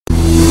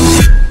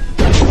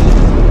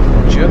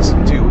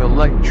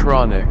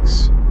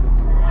Electronics.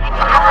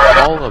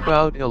 All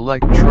about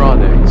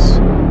electronics.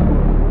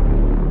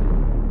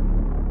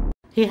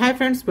 Hey, hi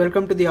friends,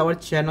 welcome to our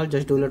channel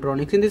Just Do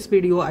Electronics. In this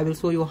video I will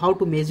show you how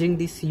to measuring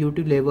the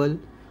CO2 level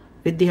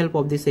with the help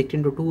of the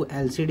 16:2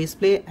 LCD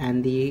display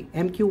and the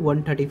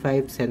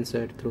MQ135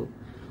 sensor through.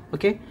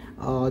 Okay,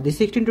 the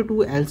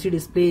 16:2 LCD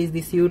display is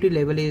the CO2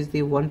 level is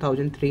the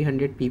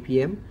 1300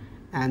 ppm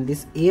and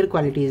this air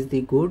quality is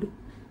the good,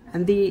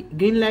 and the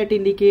green light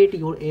indicate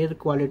your air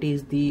quality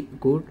is the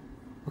good.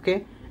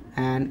 Okay,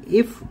 and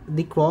if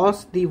the cross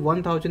the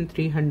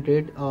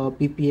 1300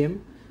 ppm,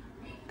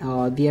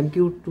 the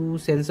MQ2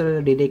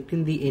 sensor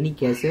detecting the any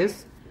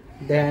gases,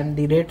 then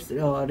the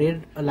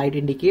red light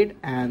indicate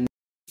and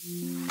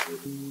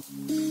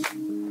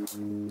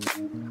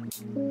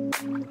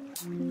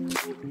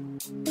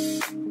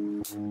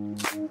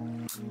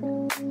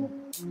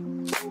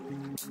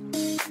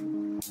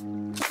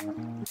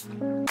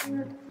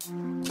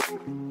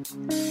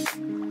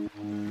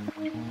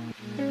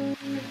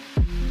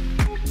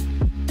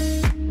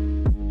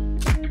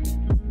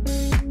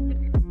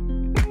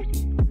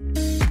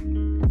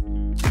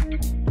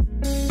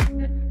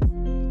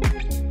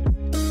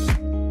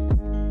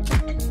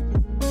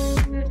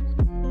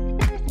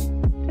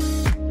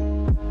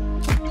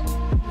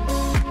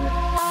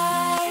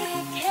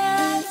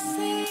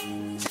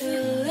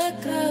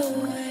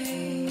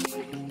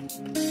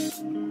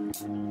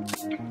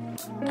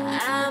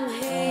I'm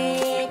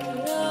hypnotized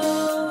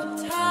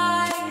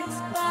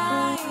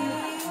by you.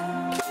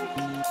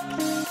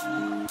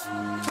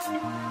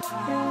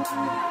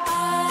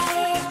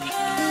 I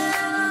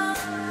can't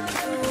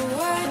do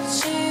what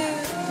you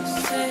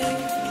say.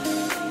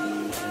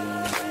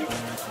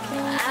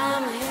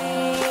 I'm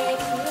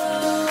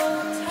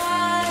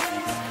hypnotized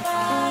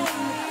by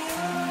you.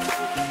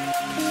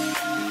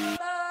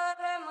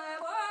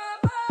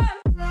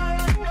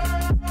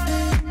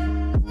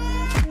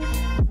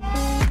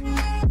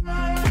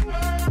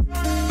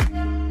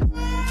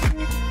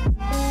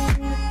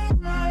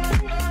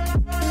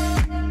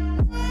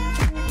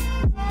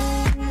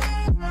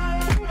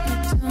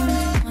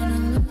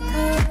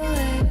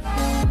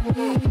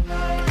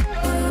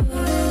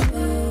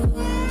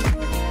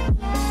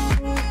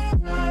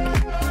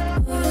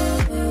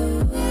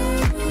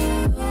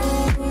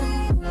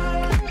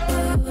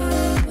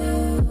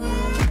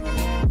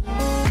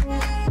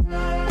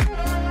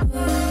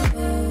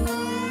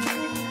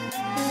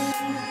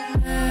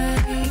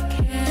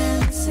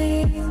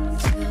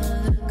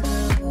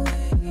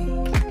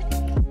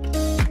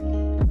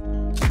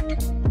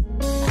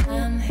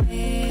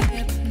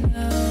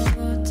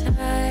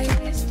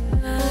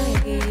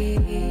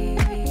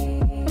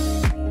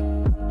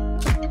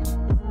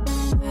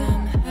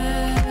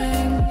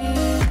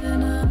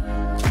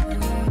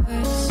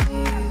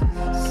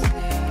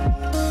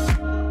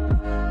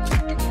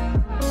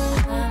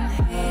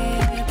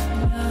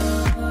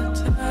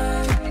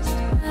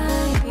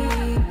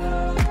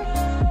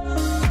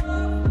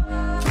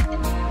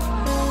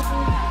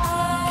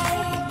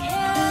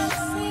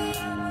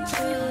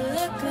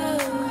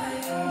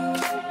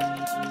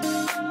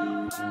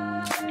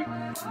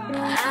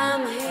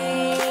 I'm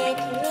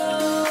hypnotized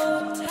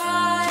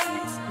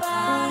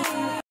by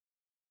you.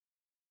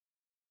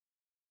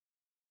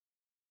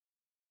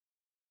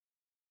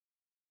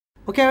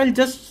 okay, I will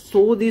just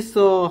show this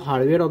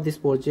hardware of this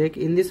project.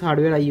 In this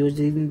hardware I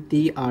using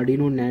the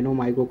Arduino Nano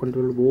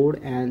microcontroller board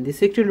and the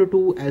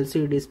 16:2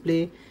 LCD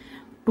display,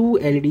 two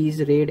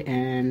LEDs red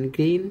and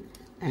green,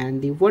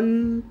 and the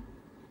one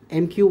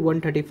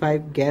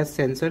MQ135 gas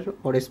sensor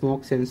or a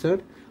smoke sensor.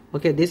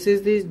 Okay, this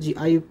is this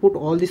I put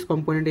all this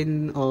component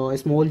in a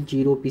small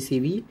 0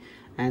 PCB,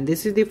 and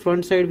this is the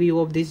front side view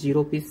of this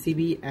 0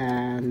 PCB,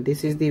 and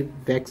this is the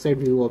back side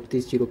view of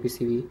this 0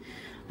 PCB.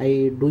 I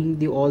doing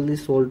the all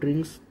these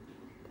solderings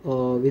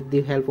with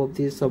the help of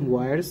these some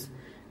wires.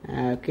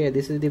 Okay,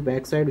 this is the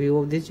back side view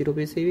of this 0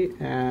 PCB,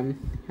 and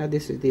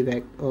this is the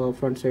back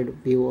front side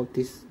view of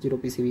this 0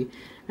 PCB,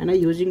 and I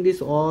using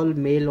this all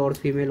male or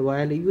female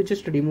wire. You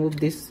just remove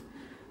this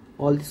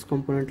all this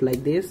component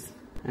like this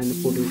and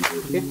put it.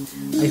 Okay,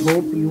 I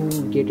hope you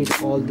get it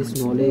all this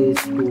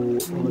knowledge to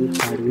all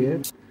hardware.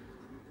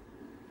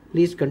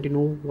 Please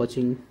continue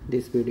watching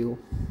this video.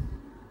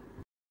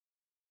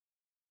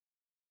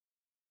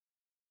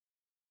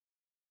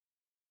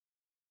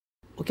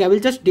 Okay, I will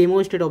just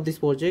demonstrate of this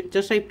project.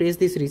 Just I press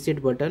this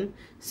reset button.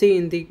 See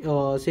in the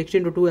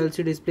 16:2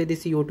 LCD display the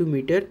CO2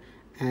 meter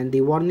and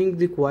the warning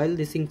the coil.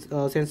 This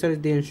sensor is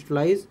the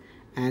initialized,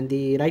 and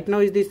the right now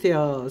is this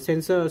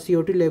sensor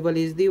CO2 level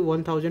is the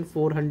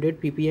 1400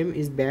 ppm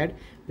is bad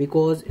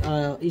because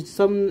it's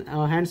some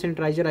hand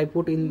sanitizer I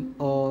put in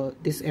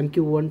this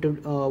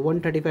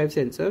MQ135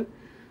 sensor,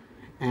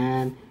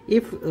 and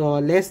if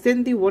less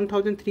than the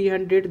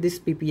 1300 this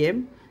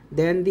ppm,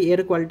 then the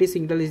air quality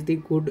signal is the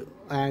good,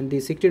 and the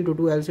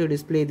 16:2 LCD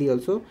display the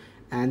also,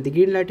 and the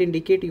green light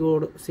indicate your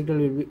signal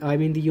will be, I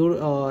mean the your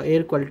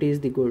air quality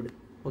is the good.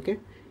 Okay,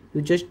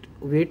 you just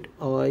wait,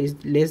 is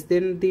less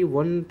than the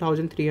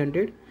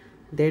 1300,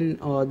 then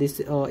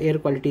this air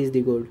quality is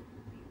the good.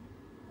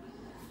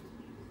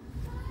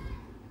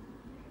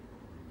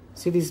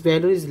 See, this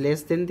value is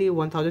less than the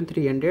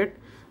 1300,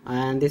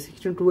 and the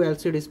 16:2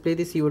 LCD display,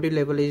 the CO2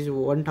 level is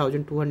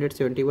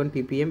 1271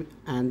 ppm,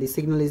 and the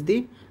signal is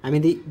the,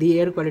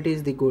 the air quality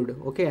is the good.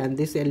 Okay, and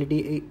this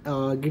LED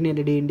green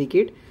LED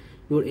indicate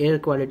your air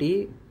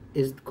quality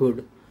is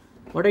good.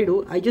 What I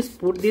do, I just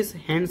put this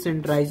hand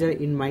sanitizer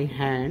in my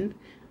hand,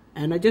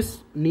 and I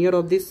just near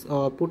of this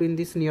put in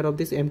this near of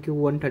this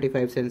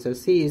MQ135 sensor.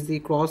 See, is the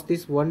cross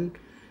this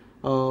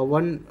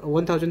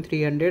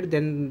 1300,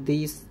 then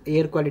this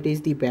air quality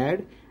is the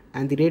bad,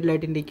 and the red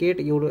light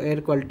indicate your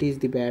air quality is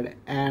the bad.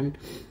 And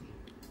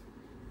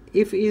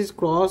if is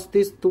cross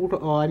this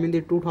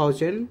the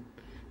 2000,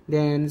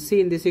 then see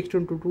in the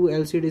 16:2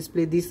 LCD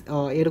display this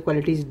air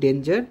quality is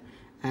danger,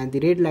 and the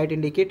red light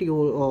indicate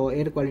your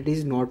air quality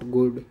is not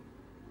good.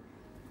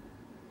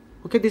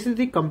 Okay, this is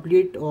the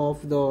complete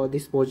of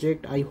this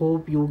project. I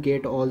hope you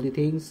get all the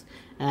things,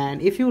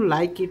 and if you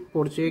like it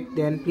project,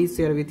 then please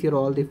share with your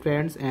all the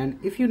friends.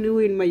 And if you new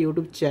in my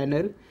YouTube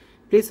channel,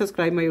 please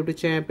subscribe my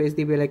YouTube channel, press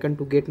the bell icon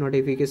to get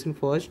notification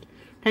first.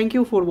 Thank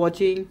you for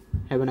watching.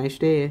 Have a nice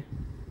day.